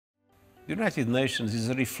The United Nations is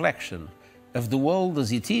a reflection of the world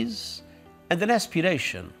as it is and an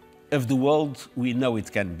aspiration of the world we know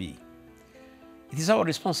it can be. It is our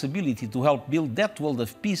responsibility to help build that world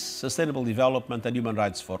of peace, sustainable development and human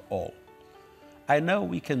rights for all. I know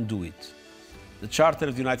we can do it. The Charter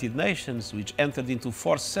of the United Nations, which entered into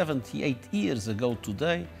force 78 years ago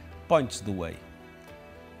today, points the way.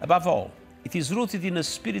 Above all, it is rooted in a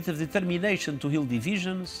spirit of determination to heal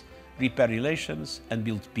divisions, repair relations and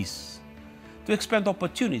build peace, to expand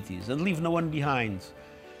opportunities and leave no one behind,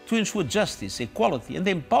 to ensure justice, equality and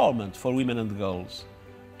empowerment for women and girls,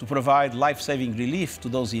 to provide life-saving relief to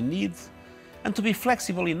those in need, and to be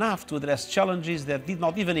flexible enough to address challenges that did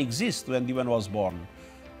not even exist when the UN was born,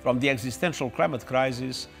 from the existential climate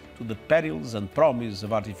crisis to the perils and promise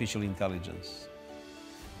of artificial intelligence.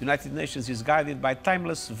 The United Nations is guided by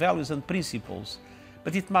timeless values and principles,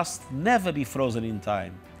 but it must never be frozen in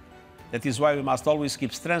time. That is why we must always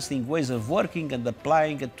keep strengthening ways of working and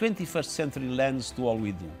applying a 21st century lens to all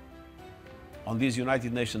we do. On this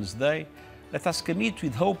United Nations Day, let us commit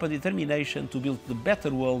with hope and determination to build the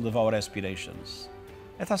better world of our aspirations.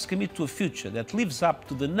 Let us commit to a future that lives up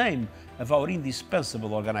to the name of our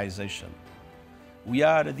indispensable organization. We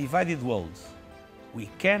are a divided world. We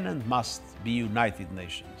can and must be United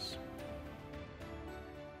Nations.